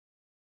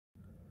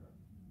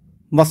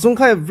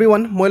Masungha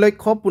everyone, মই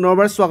লক্ষ্য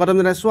পুনৰবাৰ স্বাগতম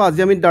জনাইছো।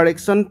 আজি আমি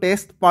ডাইৰেকশন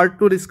টেষ্ট পাৰ্ট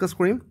 2 ডিসকাস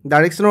কৰিম।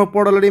 ডাইৰেকশনৰ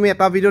ওপৰত অলৰেডি আমি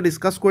এটা ভিডিও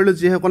ডিসকাস কৰিলো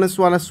যি হেকনে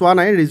সোৱা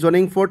নাই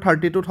ৰিজনিং ফৰ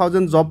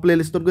 32000 জব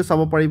প্লেলিষ্টত গৈ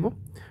চাব পাৰিব।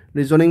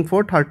 ৰিজনিং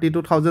ফৰ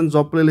 32000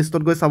 জব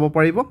প্লেলিষ্টত গৈ চাব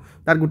পাৰিব।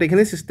 তাত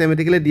গুটেখিনি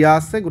সিস্টেমেটিক্যালি দিয়া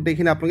আছে,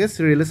 গুটেখিনি আপোনালোকে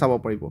সিৰিয়ালি চাব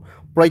পাৰিব।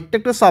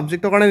 প্ৰত্যেকটো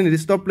সাবজেক্টৰ কাৰণে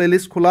নিৰ্দিষ্ট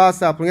প্লেলিষ্ট খোলা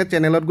আছে, আপোনালোকে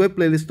চেনেলত গৈ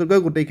প্লেলিষ্টত গৈ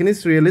গুটেখিনি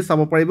সিৰিয়ালি চাব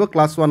পাৰিব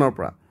ক্লাস 1 ৰ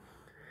পৰা।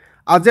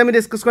 আজি আমি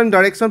ডিসকাস কৰিম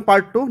ডাইৰেকশন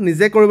পাৰ্ট 2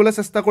 নিজে কৰিবলৈ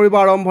চেষ্টা কৰিব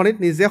আৰম্ভণিত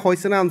নিজে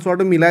হৈছে না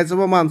আনসাৰটো মিলাই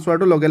যাব মই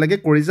আনসাৰটো লগে লগে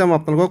কৰি যাম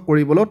আপোনালোকক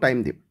কৰিবলৈ টাইম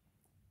দিম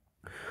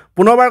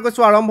পুনৰবাৰ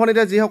কৈছো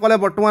আৰম্ভণিতে যি সকলে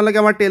বৰ্তমানলৈকে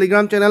আমাৰ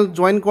টেলিগ্ৰাম চেনেল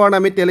জয়েন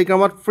কৰা আমি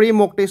টেলিগ্ৰামত ফ্ৰী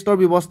মক টেষ্টৰ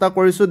ব্যৱস্থা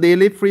কৰিছো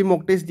ডেইলি ফ্ৰী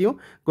মক টেষ্ট দিও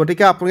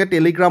গতিকে আপোনালোকে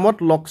টেলিগ্ৰামত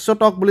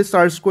লক্ষ্যটক বুলি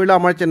সাৰ্চ কৰিলে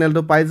আমাৰ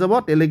চেনেলটো পাই যাব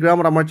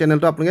টেলিগ্ৰামত আমাৰ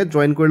চেনেলটো আপোনালোকে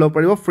জয়েন কৰি ল'ব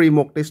পাৰিব ফ্ৰী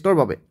মক টেষ্টৰ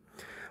বাবে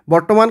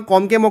বৰ্তমান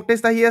কমকে মক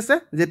টেষ্ট আহি আছে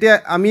যেতিয়া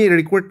আমি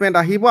ৰিক্ৰুটমেন্ট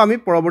আহিব আমি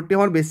পৰৱৰ্তী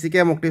সময়ত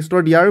বেছিকে মক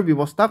টেষ্টৰ দিয়াৰ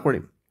ব্যৱস্থা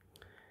কৰিম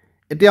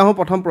এতিয়া আহো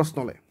প্ৰথম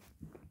প্ৰশ্নলৈ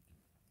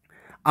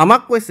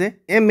আমাক কৈছে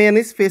এ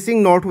man is fetching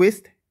north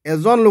west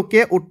এজন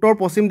লোকে উত্তৰ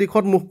পশ্চিম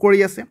দিশত মুখ কৰি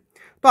আছে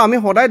তো আমি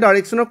সদায়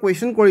ডাইৰেকশনৰ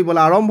কোৱেশ্চন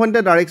কৰিবলৈ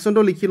আৰম্ভণিতে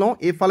ডাইৰেকশনটো লিখি লওঁ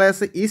এফালে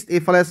আছে ইষ্ট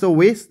এফালে আছে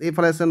ৱেষ্ট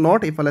এফালে আছে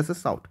নৰ্থ এফালে আছে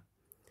সাউথ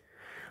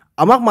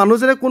আমাক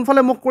মানুহজনে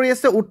কোনফালে মুখ কৰি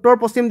আছে উত্তৰ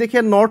পশ্চিম দিশে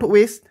নৰ্থ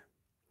ৱেষ্ট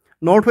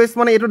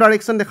মানে এটো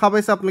ডাইৰেকশন দেখা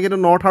পাইছে আপোনালোকে এটো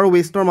নৰ্থ আৰু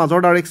ৱেষ্টৰ মাজৰ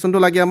ডাইৰেকশনটো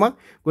লাগে আমাক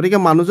গতিকে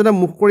মানুহজনে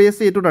মুখ কৰি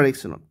আছে এটো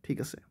ডাইৰেকশনত ঠিক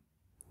আছে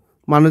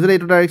মানুহজনে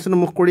এটো ডাইৰেকশনত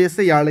মুখ কৰি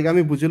আছে ইয়াৰ লাগে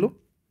আমি বুজিলো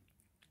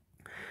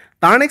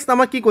তাৰ নেক্সট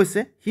আমাক কি কৈছে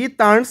হি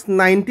টাৰ্নস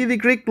 90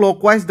 ডিগ্ৰী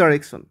ক্লকৱাইজ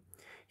ডাইৰেকশন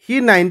হি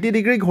 90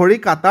 ডিগ্ৰী ঘড়ী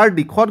কাটাৰ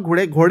দিশত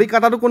ঘুৰে ঘড়ী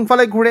কাটাটো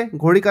কোনফালে ঘুৰে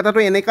ঘড়ী কাটাটো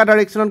এনেকা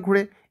ডাইৰেকশনত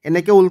ঘুৰে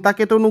এনেকে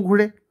উল্টাকেটো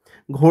নুঘুৰে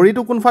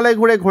ঘড়ীটো কোনফালে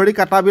ঘুৰে ঘড়ী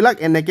কাটাবিলাক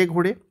এনেকে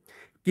ঘুৰে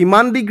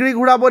কিমান ডিগ্ৰী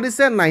ঘুৰাব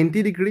দিছে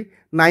 90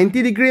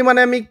 ডিগ্ৰী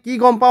মানে আমি কি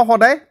গম পাও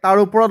সদায় তাৰ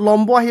ওপৰত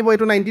লম্ব আহিব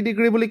এটো 90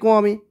 ডিগ্ৰী বুলি কওঁ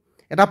আমি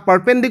এটা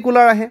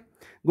পাৰপেন্ডিকুলাৰ আহে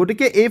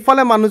গতিকে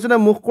এইফালে মানুহজনে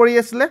মুখ কৰি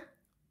আছিল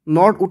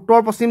নৰ্থ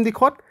উত্তৰ পশ্চিম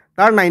দিশত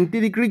তাৰ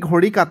 90 ডিগ্ৰী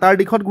ঘড়ী কাটাৰ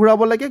দিশত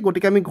ঘুৰাব লাগে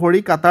গতিকে আমি ঘড়ী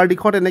কাটাৰ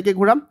দিশত এনেকে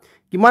ঘুৰাম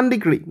কিমান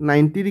ডিগ্ৰী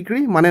 90 ডিগ্ৰী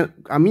মানে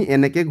আমি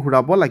এনেকে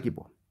ঘুৰাব লাগিব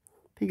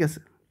ঠিক আছে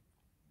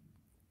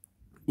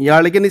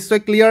ইয়াৰ লাগে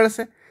নিশ্চয় ক্লিয়াৰ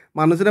আছে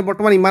মানুহজনে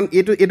বৰ্তমান ইমান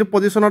এটো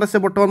পজিশনত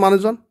আছে বৰ্তমান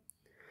মানুহজন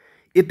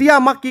এতিয়া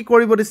আমাক কি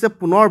কৰিব দিছে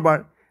পুনৰবাৰ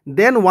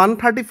then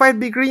 135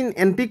 degree in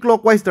anti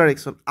clockwise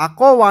direction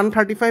আকৌ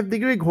 135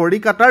 ডিগ্ৰী ঘড়ী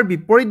কাটাৰ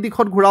বিপৰীত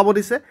দিশত ঘুৰাব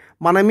দিছে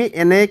মানে আমি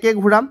এনেকে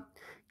ঘুৰাম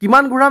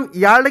কিমান ঘুৰাম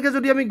ইয়াৰ লাগে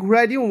যদি আমি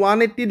ঘুৰাই দিও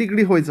 180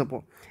 ডিগ্ৰী হৈ যাব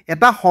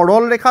এটা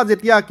সৰল ৰেখা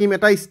যেতিয়া আকিম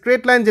এটা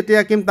ষ্ট্ৰেট লাইন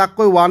যেতিয়া আকিম তাক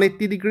কৈ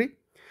 180 ডিগ্ৰী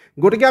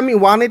গতিকে আমি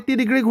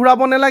 180 ডিগ্ৰী ঘুৰাব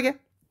নালাগে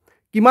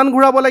কিমান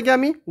ঘুৰাব লাগে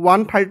আমি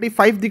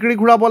 135 ডিগ্ৰী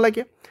ঘুৰাব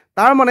লাগে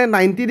তাৰ মানে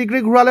 90 ডিগ্ৰী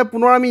ঘুৰালে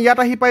পুনৰ আমি ইয়াত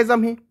আহি পাই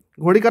যামহি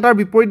ঘড়ী কাটাৰ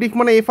বিপৰীত দিশ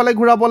মানে এইফালে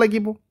ঘুৰাব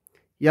লাগিব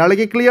ইয়াৰ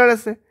লাগে ক্লিয়াৰ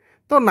আছে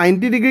তো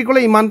 90 ডিগ্ৰী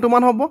কলে ইমানটো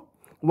মান হ'ব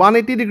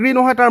 180 ডিগ্ৰী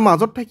নহয় তাৰ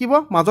মাজত থাকিব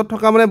মাজত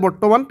থকা মানে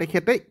বৰ্তমান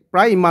তেখেতে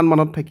প্ৰায় ইমান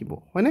মানত থাকিব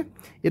হয়নে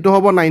এটো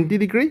হ'ব 90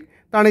 ডিগ্ৰী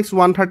তাৰ নেক্সট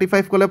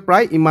 135 কলে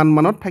প্ৰায় ইমান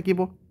মানত থাকিব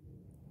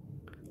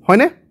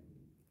হয়নে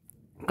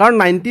কাৰণ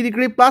 90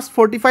 ডিগ্ৰী প্লাস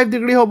 45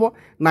 ডিগ্ৰী হ'ব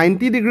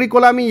 90 ডিগ্ৰী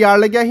কলে আমি ইয়াৰ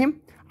লাগে আহিম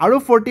আৰু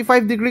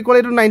 45 ডিগ্ৰী কলে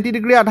এটো 90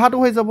 ডিগ্ৰী আধাটো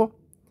হৈ যাব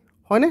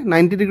হয়নে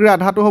 90 ডিগ্ৰী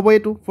আধাটো হ'ব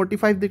এটো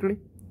 45 ডিগ্ৰী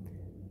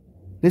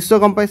নিশ্চয়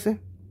গম পাইছে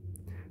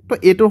তো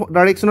এটো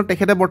ডাইৰেকশনত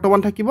তেখেতে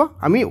বৰ্তমান থাকিব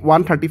আমি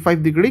 135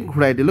 ডিগ্ৰী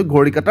ঘুৰাই দিলো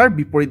ঘড়ী কাটাৰ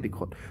বিপৰীত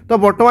দিশত তো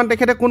বৰ্তমান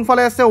তেখেতে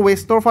কোনফালে আছে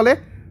ৱেষ্টৰ ফালে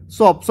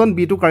so option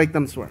B two correct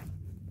answer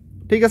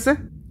ঠিক আছে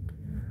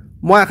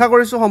মই আশা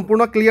কৰিছো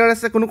সম্পূৰ্ণ ক্লিয়াৰ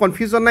আছে কোনো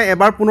কনফিউজন নাই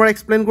এবাৰ পুনৰ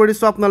এক্সপ্লেইন কৰি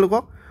দিছো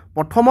আপোনালোকক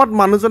প্ৰথমত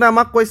মানুহজনে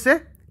আমাক কৈছে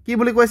কি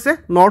বুলি কৈছে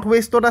নৰ্থ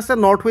ৱেষ্টত আছে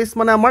নৰ্থ ৱেষ্ট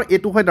মানে আমাৰ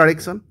এটো হয়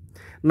ডাইৰেকশন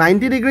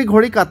 90 ডিগ্ৰী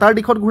ঘড়ী কাটাৰ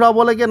দিশত ঘুৰাব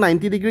লাগে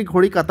 90 ডিগ্ৰী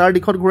ঘড়ী কাটাৰ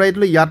দিশত ঘুৰাই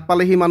দিলে ইয়াত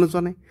পালেহি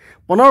মানুহজনে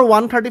পুনৰ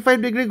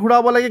 135 ডিগ্ৰী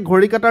ঘুৰাব লাগে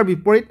ঘড়ী কাটাৰ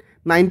বিপৰীত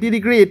 90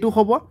 ডিগ্ৰী এটো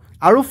হ'ব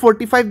আৰু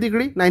 45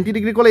 ডিগ্ৰী 90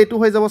 ডিগ্ৰী কলে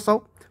এটো হৈ যাব চাও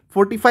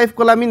 45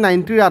 কলে আমি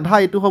 90 ৰ আধা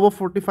এটো হ'ব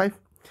 45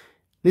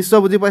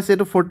 নিশ্চয় বুজি পাইছে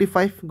এটো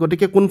 45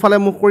 গটিকে কোনফালে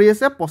মুখ কৰি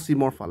আছে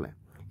পশ্চিমৰ ফালে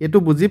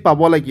এটো বুজি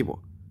পাব লাগিব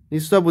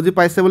নিশ্চয় বুজি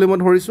পাইছে বুলি মই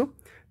ধৰিছো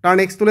তাৰ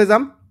নেক্সটলৈ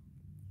যাম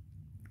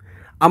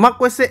আমাক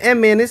কৈছে এ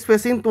man is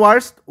fetching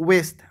towards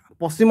west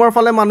পশ্চিমৰ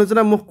ফালে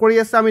মানুহজনে মুখ কৰি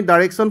আছে আমি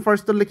ডাইৰেকশন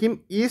ফাৰ্ষ্টত লিখিম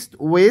ইষ্ট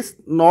ৱেষ্ট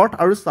নৰ্থ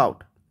আৰু সাউথ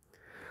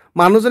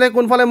মানুহজনে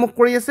কোনফালে মুখ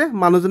কৰি আছে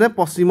মানুহজনে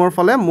পশ্চিমৰ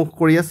ফালে মুখ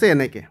কৰি আছে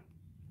এনেকে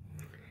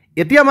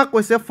এতিয়া আমাক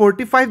কৈছে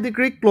 45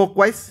 ডিগ্ৰী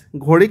ক্লকৱাইজ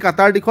ঘড়ী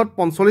কাটাৰ দিশত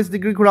 45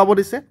 ডিগ্ৰী ঘুৰাব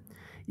দিছে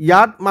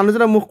ইয়াত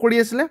মানুহজনে মুখ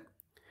কৰি আছিল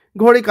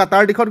ঘড়ী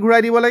কাটাৰ দিশত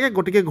ঘুৰাই দিব লাগে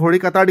গটিকে ঘড়ী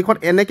কাটাৰ দিশত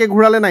এনেকে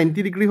ঘুৰালে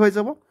 90 ডিগ্ৰী হৈ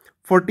যাব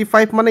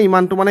 45 মানে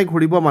ইমানটো মানে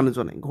ঘুৰিব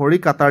মানুহজনে ঘড়ী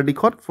কাটাৰ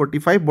দিশত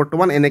 45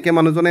 বৰ্তমান এনেকে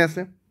মানুহজনে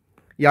আছে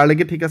ইয়াৰ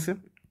লাগে ঠিক আছে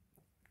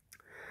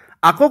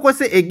আকৌ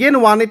কৈছে এগেইন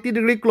 180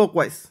 ডিগ্ৰী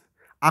ক্লকৱাইজ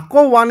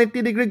আকৌ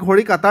 180 ডিগ্ৰী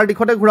ঘড়ী কাটাৰ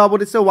দিশতে ঘুৰাব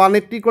দিছে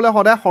 180 কলে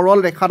সদায় সৰল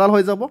ৰেখাডাল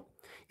হৈ যাব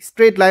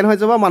ষ্ট্ৰেট লাইন হৈ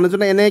যাব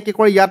মানুহজনে এনেকে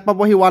কৰি ইয়াত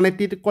পাবহি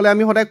 180 কলে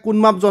আমি সদায় কোন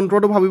মাপ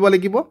যন্ত্ৰটো ভাবিব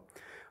লাগিব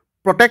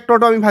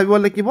প্ৰটেক্টৰটো আমি ভাবিব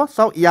লাগিব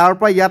সো ইয়াৰ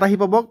পৰা ইয়াত আহি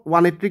পাব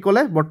 180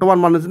 কলে বৰ্তমান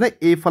মানুহজনে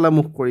এইফালে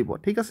মুখ কৰিব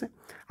ঠিক আছে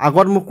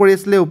আগত মুখ কৰি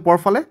আছিল ওপৰ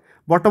ফালে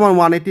বৰ্তমান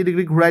 180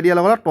 ডিগ্ৰী ঘুৰাই দিয়া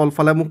লগতে তল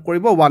ফালে মুখ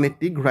কৰিব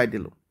 180 ঘুৰাই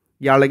দিলো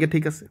ইয়াৰ লাগে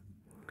ঠিক আছে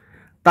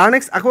তাৰ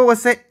নেক্সট আকৌ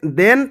কৈছে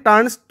then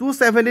turns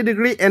 270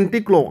 degree anti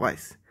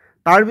clockwise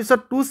তাৰপিছত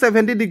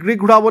 270 ডিগ্ৰী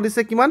ঘূৰাব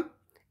দিছে কিমান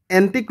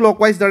এণ্টি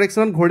ক্লকৱাইজ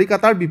ডাইৰেকশ্যনত ঘড়ী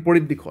কাটাৰ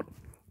বিপৰীত দিশত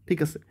ঠিক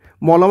আছে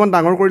মই অলপমান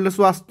ডাঙৰ কৰি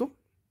লৈছোঁ আজটো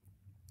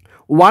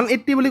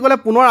 180 বুলি ক'লে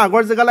পুনৰ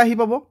আগৰ জেগালৈ আহি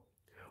পাব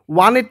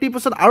 180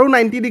 পিছত আৰু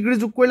 90 ডিগ্ৰী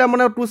যোগ কৰিলে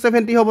মানে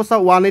 270 হ'ব চা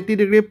 180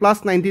 ডিগ্ৰী প্লাছ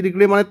 90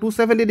 ডিগ্ৰী মানে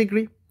 270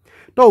 ডিগ্ৰী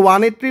তো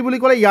 180 বুলি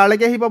ক'লে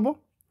ইয়াৰলৈকে আহি পাব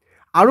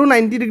আৰু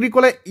 90 ডিগ্ৰী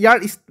ক'লে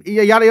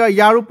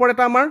ইয়াৰ ওপৰত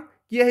এটা আমাৰ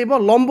কি আহিব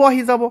লম্ব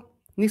আহি যাব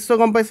নিশ্চয়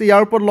গম পাইছে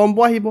ইয়াৰ ওপৰত লম্ব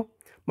আহিব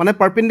মানে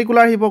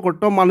পাৰপেণ্ডিকুলাৰ আহিব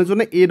গৰ্ত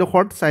মানুহজনে এই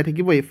ডখৰত চাই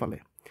থাকিব এইফালে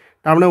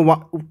তাৰমানে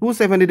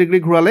 270 ডিগ্ৰী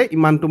ঘূৰালে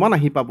ইমানটোমান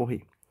আহি পাবহি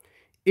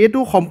এইটো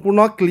সম্পূৰ্ণ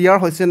ক্লিয়াৰ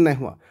হৈছে নাই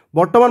হোৱা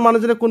বৰ্তমান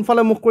মানুহজনে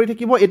কোনফালে মুখ কৰি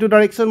থাকিব এইটো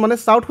ডাইৰেকশ্যন মানে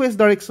সাউথ ৱেষ্ট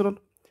ডাইৰেকশ্যনত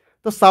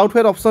তো সাউথ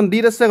ৱেষ্ট অপশ্যন ডি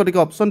আছে গতিকে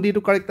অপশ্যন ডি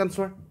টো কাৰেক্ট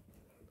আনসাৰ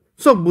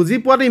সো বুজি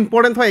পোৱাটো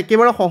ইম্পৰ্টেণ্ট হয়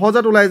একেবাৰে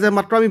সহজত ওলাই যায়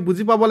মাত্ৰ আমি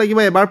বুজি পাব লাগিব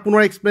এবাৰ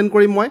পুনৰ এক্সপ্লেইন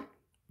কৰিম মই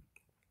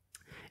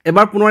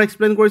এবাৰ পুনৰ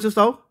এক্সপ্লেইন কৰিছোঁ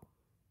চাওক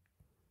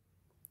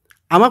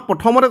আমাক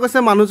প্ৰথমতে কৈছে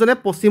মানুহজনে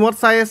পশ্চিমত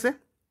চাই আছে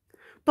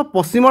তো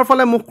পশ্চিমৰ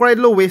ফালে মুখ কৰাই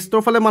দিলোঁ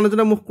ৱেষ্টৰ ফালে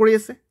মানুহজনে মুখ কৰি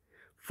আছে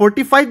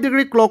 45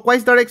 ডিগ্ৰী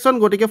ক্লকৱাইজ ডাইৰেকশ্যন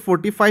গতিকে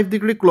 45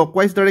 ডিগ্ৰী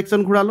ক্লকৱাইজ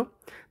ডাইৰেকশ্যন ঘূৰালোঁ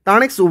তাৰ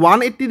নেক্সট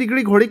 180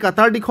 ডিগ্ৰী ঘড়ী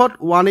কাটাৰ দিশত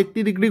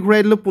 180 ডিগ্ৰী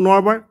ঘূৰাই দিলোঁ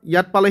পুনৰবাৰ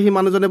ইয়াত পালেহি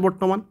মানুহজনে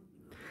বৰ্তমান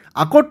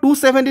আকৌ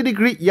 270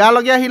 ডিগ্ৰী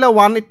ইয়ালৈকে আহিলে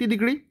 180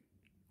 ডিগ্ৰী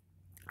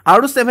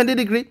আৰু 70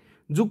 ডিগ্ৰী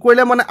যোগ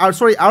কৰিলে মানে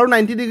সৰি আৰু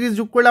 90 ডিগ্ৰী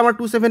যোগ কৰিলে আমাৰ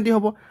 270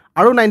 হ'ব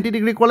আৰু 90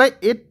 ডিগ্ৰী ক'লে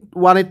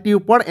 180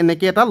 ওপৰত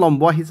এনেকৈ এটা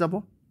লম্ব আহি যাব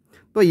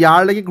তো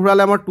ইয়াৰলৈকে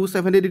ঘূৰালে আমাৰ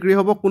 270 ডিগ্ৰী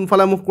হ'ব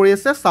কোনফালে মুখ কৰি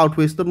আছে সাউথ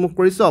ৱেষ্টত মুখ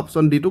কৰিছে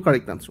অপশ্যন ডি টো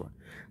কাৰেক্ট আনসাৰ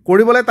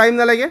কৰিবলৈ টাইম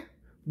নালাগে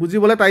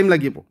বুজিবলৈ টাইম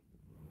লাগিব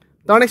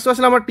তাৰ নেক্সট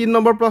আছিল আমাৰ 3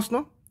 নম্বৰ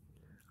প্ৰশ্ন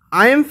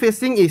আই এম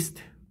ফেচিং ইষ্ট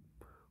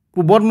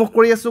পূবত মুখ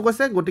কৰি আছোঁ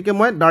কৈছে গতিকে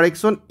মই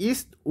direction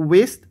east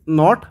west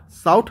north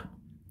south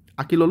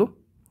আঁকি ল'লোঁ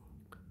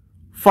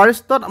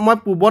ফাৰ্ষ্টত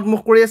মই পূবত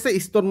মুখ কৰি আছে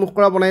ইষ্টত মুখ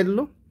কৰা বনাই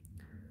দিলোঁ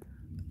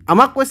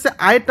আমাক কৈছে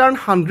আই টাৰ্ণ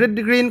 100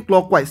 ডিগ্ৰী ইন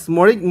ক্লকৱাইজ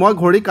মই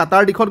ঘড়ী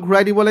কাটাৰ দিশত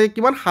ঘূৰাই দিব লাগে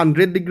কিমান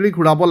 100 ডিগ্ৰী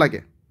ঘূৰাব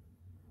লাগে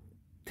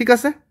ঠিক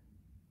আছে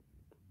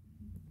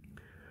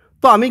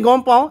তো আমি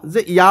গম পাওঁ যে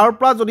ইয়াৰ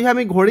পৰা যদি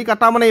আমি ঘড়ী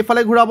কাটা মানে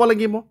এইফালে ঘূৰাব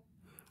লাগিব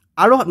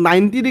আৰু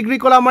 90 ডিগ্ৰী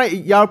ক'লে আমাৰ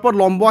ইয়াৰ ওপৰত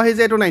লম্ব আহি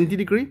যায় এইটো 90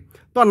 ডিগ্ৰী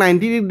তো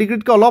 90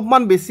 ডিগ্ৰীতকৈ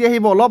অলপমান বেছি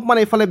আহিব অলপমান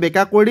এইফালে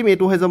বেকা কৰি দিম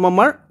এইটো হৈ যাব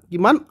আমাৰ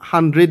কিমান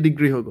 100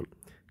 ডিগ্ৰী হৈ গ'ল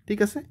ঠিক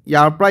আছে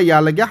ইয়াৰ পৰা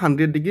ইয়ালৈকে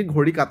 100 ডিগ্ৰী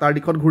ঘড়ী কাটাৰ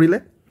দিশত ঘূৰিলে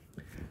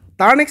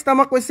তাৰ নেক্সট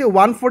আমাক কৈছে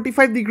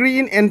 145 degree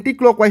in anti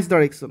clockwise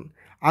direction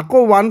আকৌ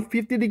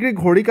 150 ডিগ্ৰী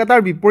ঘড়ী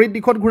কাটাৰ বিপৰীত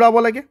দিশত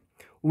ঘূৰাব লাগে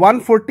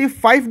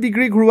 145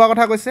 ডিগ্ৰী ঘূৰোৱা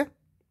কথা কৈছে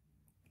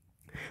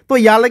তো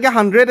ইয়ালৈকে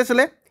 100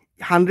 আছিলে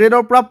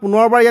 100ৰ পৰা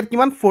পুনৰবাৰ ইয়াত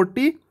কিমান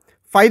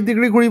 45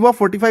 ডিগ্ৰী ঘূৰিব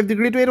 45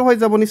 ডিগ্ৰীটো এইটো হৈ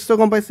যাব নিশ্চয়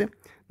গম পাইছে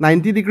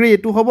 90 ডিগ্ৰী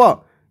এইটো হ'ব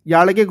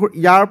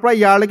ইয়াৰ পৰা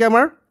ইয়ালৈকে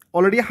আমাৰ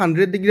অলৰেডি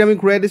 100 ডিগ্ৰী আমি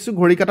ঘূৰাই দিছোঁ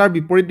ঘড়ী কাটাৰ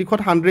বিপৰীত দিশত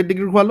 100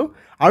 ডিগ্ৰী ঘূৰালোঁ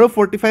আৰু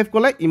 45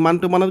 ক'লে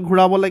ইমানটো মানত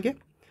ঘূৰাব লাগে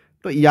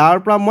তো ইয়াৰ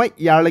পৰা মই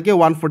ইয়ালৈকে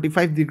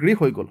 145 ডিগ্ৰী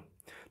হৈ গ'ল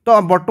তো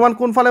বৰ্তমান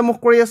কোনফালে মুখ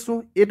কৰি আছোঁ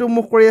এইটো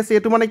মুখ কৰি আছে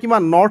এইটো মানে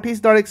কিমান নৰ্থ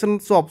ইষ্ট ডাইৰেকশ্যন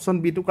চ' অপশ্যন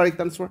বি টো কাৰেক্ট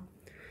আনসাৰ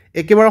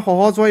একেবাৰে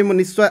সহজ হয়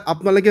নিশ্চয়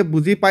আপোনালোকে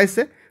বুজি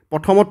পাইছে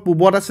প্ৰথমত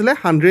পূবত আছিলে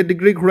 100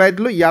 ডিগ্ৰী ঘূৰাই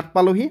দিলোঁ ইয়াত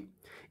পালোহি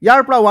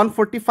ইয়াৰ পৰা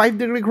 145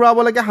 ডিগ্ৰী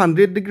ঘূৰাব লাগে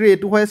 100 ডিগ্ৰী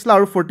এইটো হৈ আছিলে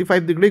আৰু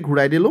 45 ডিগ্ৰী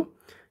ঘূৰাই দিলোঁ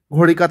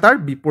ঘড়ী কাটাৰ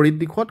বিপৰীত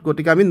দিশত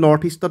গতিকে আমি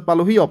নৰ্থ ইষ্টত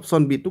পালোহি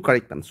অপশ্যন বি টো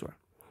কাৰেক্ট আনসাৰ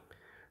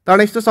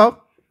তাৰ নেক্সটটো চাওক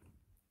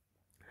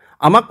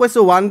আমাক কৈছে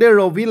one day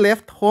Ravi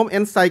left home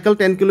and cycle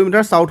 10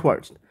 kilometre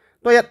সাউথৱাৰ্ডছ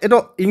তো ইয়াত এইটো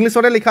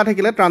ইংলিছতে লিখা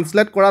থাকিলে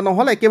ট্ৰান্সলেট কৰা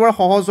নহ'ল একেবাৰে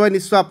সহজ হয়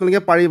নিশ্চয়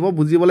আপোনালোকে পাৰিব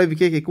বুজিবলৈ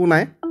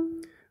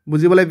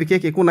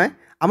বিশেষ একো নাই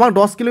আমাক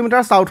 10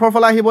 কিলোমিটাৰ সাউথৰ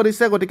ফালে আহিব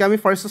দিছে গতিকে আমি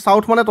ফাৰ্ষ্ট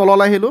সাউথ মানে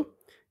তললৈ আহিলোঁ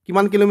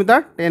কিমান কিলোমিটাৰ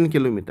 10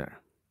 কিলোমিটাৰ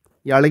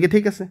ইয়ালৈকে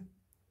ঠিক আছে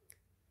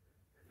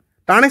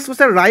তাৰ নেক্সট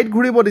কৈছে ৰাইট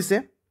ঘূৰিব দিছে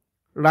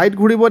ৰাইট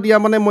ঘূৰিব দিয়া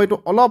মানে মই এইটো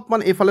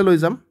অলপমান এইফালে লৈ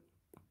যাম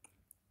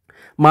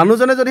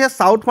মানুহজনে যদিহে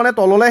সাউথ মানে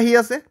তললৈ আহি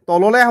আছে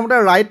তললৈ আহোঁতে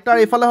ৰাইট তাৰ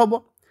এইফালে হ'ব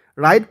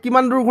ৰাইট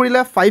কিমান দূৰ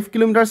ঘূৰিলে 5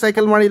 কিলোমিটাৰ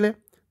চাইকেল মাৰিলে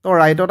তো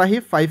ৰাইটত আহি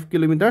 5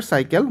 কিলোমিটাৰ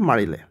চাইকেল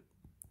মাৰিলে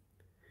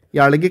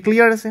ইয়ালৈকে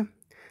ক্লিয়াৰ আছে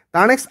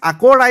তাৰ নেক্সট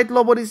আকৌ ৰাইট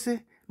ল'ব দিছে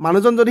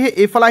মানুহজন যদিহে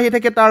এইফালে আহি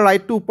থাকে তাৰ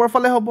ৰাইটটো ওপৰ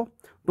ফালে হ'ব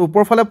তো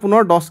ওপৰ ফালে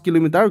পুনৰ 10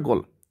 কিলোমিটাৰ গ'ল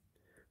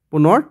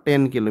পুনৰ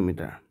 10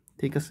 কিলোমিটাৰ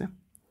ঠিক আছে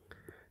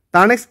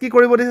তাৰ নেক্সট কি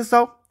কৰিব দিছে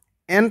চাওক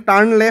এণ্ড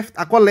টাৰ্ণ লেফ্ট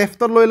আকৌ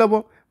লেফ্টত লৈ ল'ব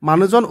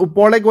মানুহজন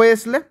ওপৰলৈ গৈ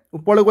আছিলে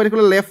ওপৰলৈ গৈ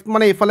থাকিলে লেফ্ট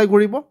মানে এইফালে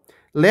ঘূৰিব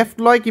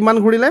লেফ্ট লৈ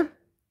কিমান ঘূৰিলে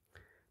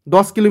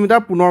 10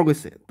 কিলোমিটাৰ পুনৰ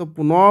গৈছে তো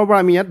পুনৰবাৰ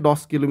আমি ইয়াত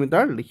 10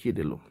 কিলোমিটাৰ লিখি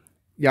দিলোঁ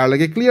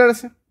ইয়ালৈকে ক্লিয়াৰ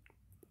আছে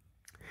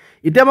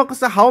এতিয়া মোক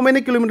কৈছে হাউ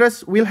many kilometres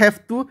will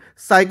have to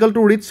cycle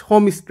two rich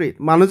home straight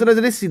মানুহজনে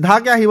যদি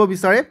চিধাকৈ আহিব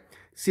বিচাৰে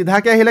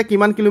চিধাকৈ আহিলে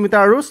কিমান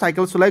কিলোমিটাৰ আৰু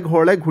চাইকেল চলাই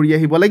ঘৰলৈ ঘূৰি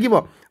আহিব লাগিব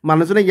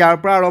মানুহজনে ইয়াৰ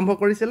পৰা আৰম্ভ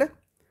কৰিছিলে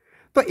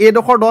তো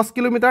এইডোখৰ 10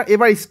 কিলোমিটাৰ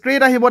এবাৰ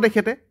ষ্ট্ৰেইট আহিব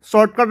তেখেতে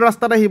শ্বৰ্টকাট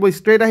ৰাস্তাত আহিব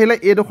ষ্ট্ৰেইট আহিলে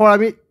এইডোখৰ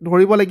আমি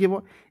ধৰিব লাগিব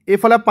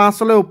এইফালে 5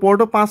 হ'লে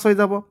ওপৰতো 5 হৈ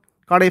যাব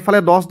কাৰণ এইফালে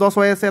 10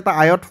 হৈ আছে এটা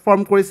আয়ত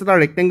ফৰ্ম কৰিছে এটা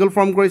ৰেক্টেংগল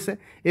ফৰ্ম কৰিছে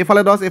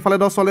এইফালে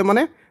 10 হ'লে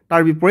মানে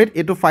তাৰ বিপৰীত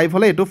এইটো 5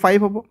 হ'লে এইটো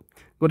 5 হ'ব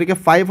গতিকে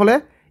 5 হ'লে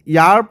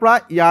ইয়াৰ পৰা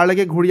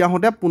ইয়াৰলৈকে ঘূৰি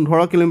আহোঁতে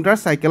 15 কিলোমিটাৰ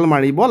চাইকেল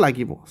মাৰিব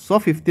লাগিব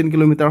চ' 15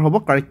 কিলোমিটাৰ হ'ব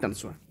কাৰেক্ট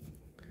আনসাৰ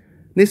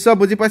নিশ্চয়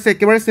বুজি পাইছে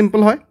একেবাৰে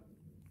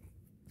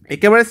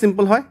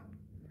সিম্পল হয়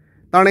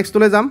তাৰ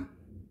নেক্সটলৈ যাম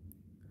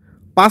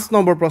 5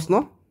 নম্বৰ প্ৰশ্ন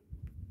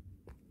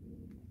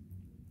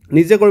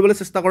নিজে কৰিবলৈ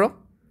চেষ্টা কৰক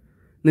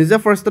নিজে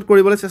ফাৰ্ষ্টত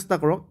কৰিবলৈ চেষ্টা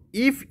কৰক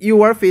if U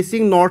R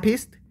fetching north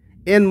east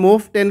and move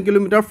 10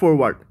 kilometre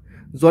forward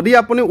যদি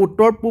আপুনি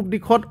উত্তৰ পূব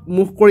দিশত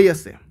মুভ কৰি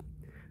আছে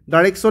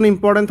ডাইৰেকশ্যন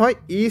ইম্পৰ্টেণ্ট হয়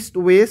ইষ্ট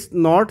ৱেষ্ট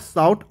নৰ্থ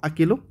সাউথ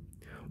আকিলো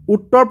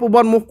উত্তৰ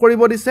পূবত মুভ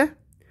কৰিব দিছে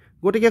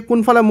গতিকে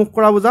কোনফালে মুভ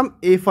কৰা বুজাম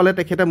এইফালে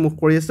তেখেতে মুভ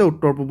কৰি আছে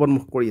উত্তৰ পূবত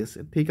মুভ কৰি আছে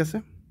ঠিক আছে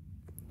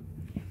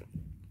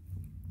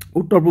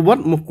উত্তৰ পূবত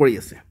মুভ কৰি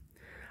আছে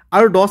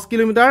আৰু 10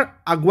 কিলোমিটাৰ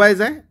আগুৱাই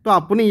যায় তো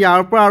আপুনি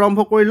ইয়াৰ পৰা আৰম্ভ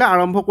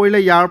কৰিলে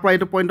ইয়াৰ পৰা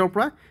এইটো পইণ্টৰ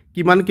পৰা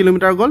কিমান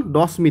কিলোমিটাৰ গ'ল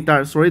 10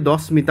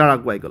 মিটাৰ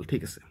আগুৱাই গ'ল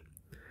ঠিক আছে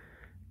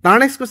তাৰ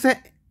নেক্সট কৈছে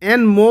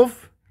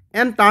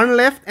and turn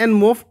left and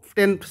move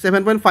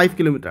 7.5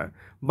 kilometre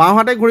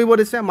বাওঁহাতে ঘূৰিব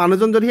দিছে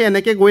মানুহজন যদি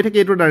এনেকৈ গৈ থাকে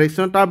এইটো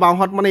ডাইৰেকশ্যনত তাৰ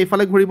বাওঁহাত মানে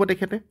এইফালে ঘূৰিব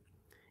তেখেতে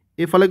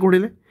এইফালে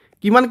ঘূৰিলে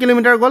কিমান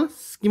মিটাৰ গ'ল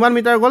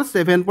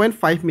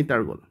 7.5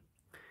 মিটাৰ গ'ল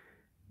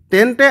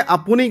তেন্তে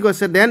আপুনি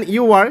কৈছে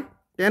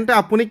তেন্তে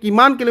আপুনি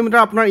কিমান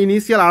কিলোমিটাৰ আপোনাৰ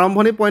ইনিচিয়েল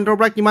আৰম্ভণি পইণ্টৰ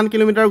পৰা কিমান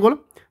কিলোমিটাৰ গ'ল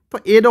তো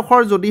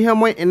এইডোখৰ যদিহে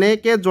মই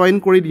এনেকৈ জইন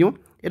কৰি দিওঁ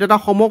এটা এটা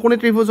সমকোণী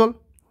ত্ৰিভুজ হ'ল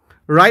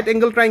ৰাইট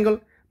এংগল ট্ৰাইংগল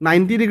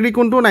 90 ডিগ্ৰী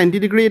কোনটো 90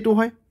 ডিগ্ৰী এইটো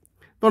হয়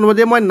তো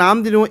যদি মই নাম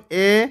দিওঁ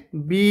এ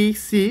বি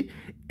চি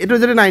এইটো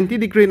যদি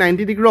 90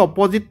 ডিগ্ৰীৰ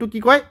অপজিটটো কি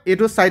কয়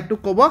এইটো ছাইডটোক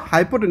ক'ব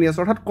হাইপোটেনিয়াছ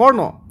অৰ্থাৎ কৰ্ণ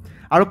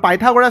আৰু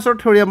পাইথাগোৰাছৰ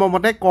থিয়ৰিয়ামৰ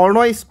মতে কৰ্ণ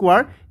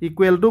স্কোৱাৰ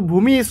ইকুৱেল টু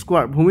ভূমি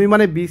স্কোৱাৰ ভূমি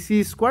মানে বি চি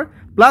স্কোৱাৰ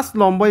প্লাছ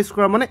লম্ব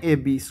স্কোৱাৰ মানে A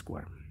B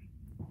square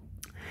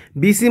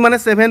B C মানে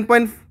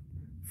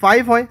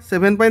 7.5 হয়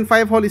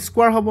 7.5 হ'ল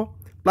স্কোৱাৰ হ'ব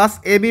প্লাছ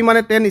এ বি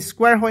মানে 10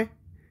 স্কোৱাৰ হয়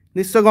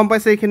নিশ্চয় গম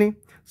পাইছে এইখিনি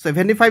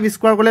 75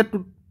 স্কোৱাৰ কৰিলে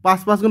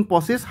 5 5 গুণ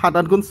 25 7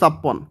 8 গুণ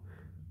 56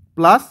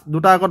 প্লাছ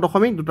দুটা আগত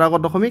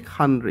দশমিক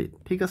 100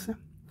 ঠিক আছে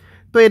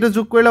তো এইটো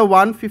যোগ কৰিলে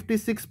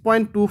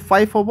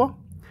 156.25 হ'ব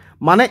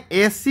মানে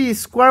এ চি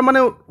স্কোৱাৰ মানে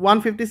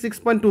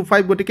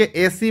 156.25 গতিকে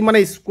এ চি মানে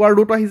স্কোৱাৰ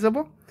ৰুট আহি যাব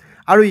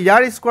আৰু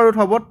ইয়াৰ স্কোৱাৰ ৰুট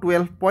হ'ব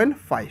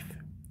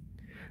 12.5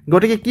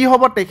 গতিকে কি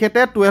হ'ব তেখেতে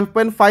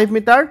 12.5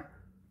 মিটাৰ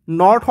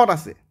নৰ্থত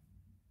আছে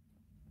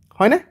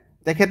হয়নে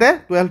তেখেতে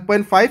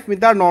 12.5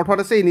 মিটাৰ নৰ্থত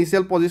আছে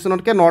ইনিচিয়েল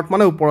পজিশ্যনতকৈ নৰ্থ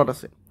মানে ওপৰত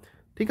আছে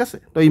ঠিক আছে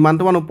তো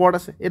ইমানটো মান ওপৰত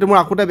আছে এইটো মোৰ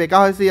আকোতে বেকা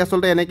হৈছে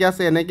আচলতে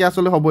এনেকৈ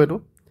আচলতে হ'ব এইটো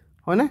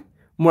হয়নে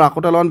মোৰ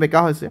আকোতে অলপমান বেকা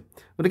হৈছে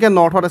গতিকে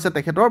নৰ্থত আছে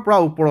তেখেতৰ পৰা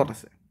ওপৰত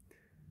আছে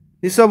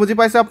নিশ্চয় বুজি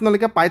পাইছে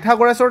আপোনালোকে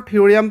পাইথাগোৰাছৰ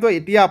থিয়ৰিয়ামটো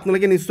এতিয়া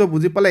আপোনালোকে নিশ্চয়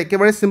বুজি পালে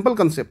একেবাৰে সিম্পল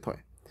কনচেপ্ট হয়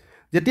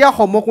যেতিয়া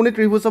সমকোণী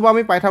ত্ৰিভুজ হ'ব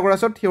আমি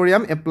পাইথাগোৰাছৰ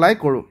থিয়ৰিয়াম এপ্লাই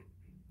কৰোঁ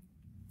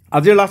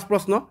আজিৰ লাষ্ট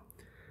প্ৰশ্ন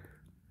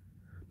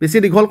বেছি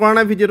দীঘল কৰা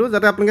নাই ভিডিঅ'টো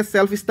যাতে আপোনালোকে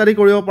সেলফ ষ্টাডি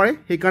কৰিব পাৰে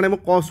সেইকাৰণে মই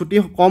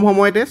কম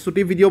সময়তে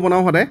ছুটি ভিডিঅ'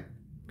 বনাওঁ সদায়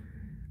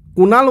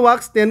Kunal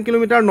walks 10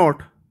 kilometre north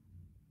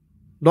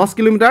 10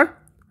 kilometre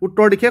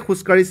উত্তৰ দিশে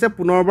খোজকাঢ়িছে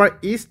পুনৰবাৰ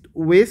ইষ্ট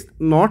ৱেষ্ট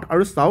নৰ্থ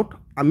আৰু সাউথ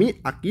আমি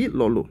আঁকি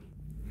ল'লোঁ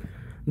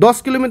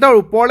 10 কিলোমিটাৰ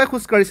ওপৰলৈ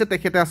খোজকাঢ়িছে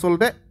তেখেতে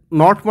আচলতে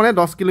নৰ্থ মানে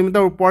 10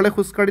 কিলোমিটাৰ ওপৰলৈ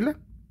খোজকাঢ়িলে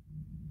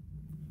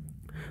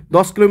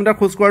 10 কিলোমিটাৰ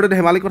খোজকঢ়াটো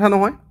ধেমালি কথা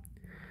নহয়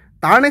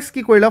তাৰ নেক্সট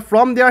কি কৰিলে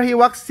from there he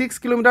walk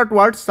 6 kilometre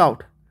towards south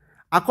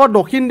আকৌ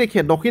দক্ষিণ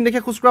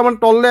দিশে খোজকঢ়া মানে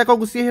তললৈ আকৌ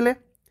গুচি আহিলে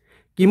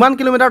কিমান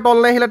কিলোমিটাৰ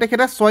তললৈ আহিলে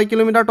তেখেতে 6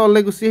 কিলোমিটাৰ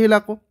তললৈ গুচি আহিলে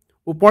আকৌ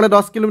ওপৰলৈ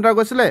 10 কিলোমিটাৰ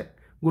গৈছিলে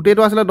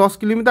গোটেইটো আছিলে 10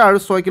 কিলোমিটাৰ আৰু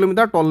 6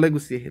 কিলোমিটাৰ তললৈ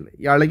গুচি আহিলে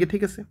ইয়াৰলৈকে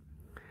ঠিক আছে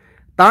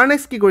তাৰ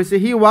নেক্সট কি কৰিছে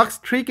হি ৱাক্স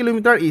 3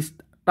 কিলোমিটাৰ ইষ্ট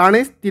তাৰ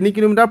নেক্সট 3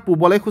 কিলোমিটাৰ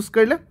পূবলৈ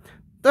খোজকাঢ়িলে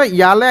তো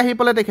ইয়ালৈ আহি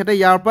পেলাই তেখেতে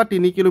ইয়াৰ পৰা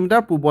 3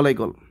 কিলোমিটাৰ পূবলৈ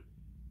গ'ল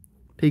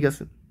ঠিক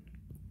আছে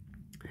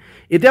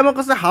এতিয়া মই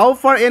কৈছে হাউ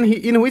ফাৰ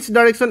in which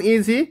direction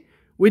is he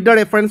with the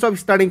reference of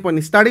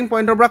starting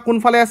পইণ্টৰ পৰা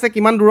কোনফালে আছে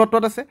কিমান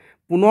দূৰত্বত আছে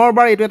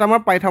পুনৰবাৰ এইটো এটা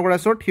আমাৰ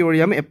পাইথাগোৰাছৰ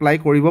থিয়ৰিয়াম এপ্লাই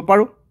কৰিব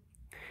পাৰোঁ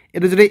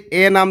এইটো যদি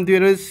এ নাম দিওঁ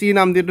এইটো চি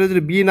নাম দিওঁ এইটো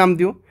যদি বি নাম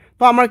দিওঁ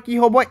তো আমাৰ কি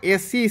হ'ব এ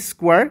চি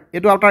স্কোৱাৰ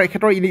এইটো আপোনাৰ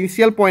এখেতৰ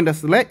ইনিচিয়েল পইণ্ট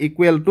আছিলে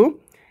equal to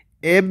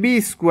A B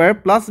square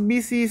plus B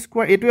C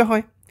square এইটোৱে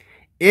হয়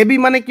এ বি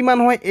মানে কিমান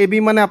হয় এ বি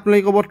মানে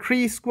আপোনালোকে ক'ব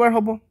 3 স্কোৱাৰ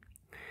হ'ব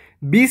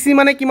বি চি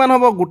মানে কিমান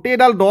হ'ব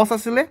গোটেইডাল 10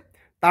 আছিলে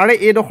তাৰে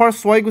এইডোখৰ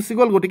 6 গুচি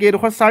গ'ল গতিকে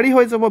এইডোখৰ 4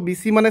 হৈ যাব বি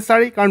চি মানে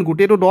 4 কাৰণ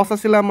গোটেইটো 10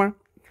 আছিলে আমাৰ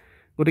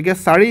গতিকে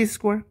 4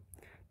 স্কোৱাৰ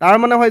তাৰ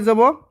মানে হৈ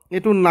যাব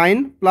এইটো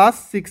 9 প্লাছ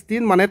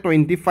 16 মানে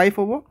 25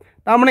 হ'ব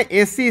তাৰ মানে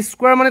এ চি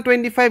স্কোৱাৰ মানে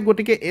 25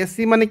 গতিকে এ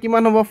চি মানে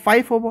কিমান হ'ব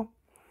 5 হ'ব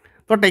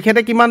তো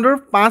তেখেতে কিমান দূৰ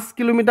 5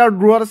 কিলোমিটাৰ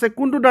দূৰত আছে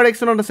কোনটো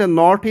ডাইৰেকশ্যনত আছে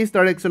নৰ্থ ইষ্ট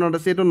ডাইৰেকশ্যনত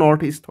আছে এইটো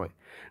নৰ্থ ইষ্ট হয়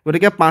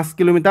গতিকে 5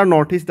 কিলোমিটাৰ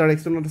নৰ্থ ইষ্ট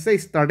ডাইৰেকশ্যনত আছে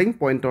ষ্টাৰ্টিং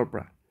পইণ্টৰ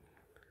পৰা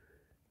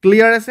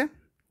ক্লিয়াৰ আছে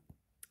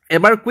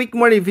এবাৰ কুইক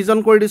মই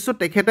ৰিভিজন কৰি দিছোঁ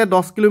তেখেতে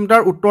 10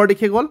 কিলোমিটাৰ উত্তৰ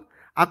দিশে গ'ল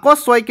আকৌ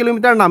 6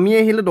 কিলোমিটাৰ নামি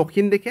আহিলে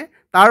দক্ষিণ দিশে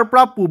তাৰ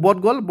পৰা পূবত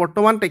গ'ল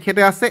বৰ্তমান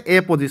তেখেতে আছে এ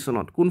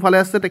পজিশ্যনত কোনফালে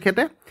আছে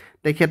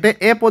তেখেতে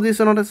এ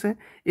পজিশ্যনত আছে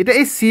এতিয়া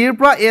এই চিৰ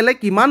পৰা এলৈ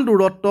কিমান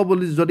দূৰত্ব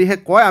বুলি যদিহে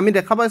কয় আমি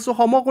দেখা পাইছোঁ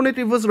সমকোণী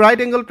ত্ৰিভুজ ৰাইট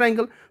এংগল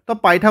ট্ৰাইংগল তো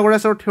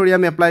পাইথাগোৰাছৰ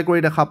থিয়ৰিয়াম এপ্লাই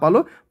কৰি দেখা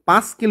পালোঁ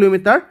 5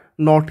 কিলোমিটাৰ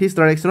নৰ্থ ইষ্ট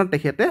ডাইৰেকশ্যনত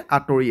তেখেতে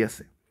আঁতৰি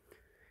আছে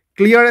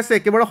ক্লিয়াৰ আছে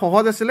একেবাৰে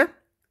সহজ আছিলে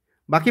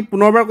বাকি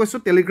পুনৰবাৰ কৈছোঁ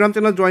টেলিগ্ৰাম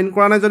চেনেল জইন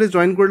কৰা নাই যদি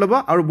জইন কৰি ল'ব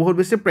আৰু বহুত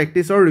বেছি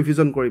প্ৰেক্টিছ আৰু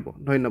ৰিভিজন কৰিব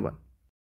ধন্যবাদ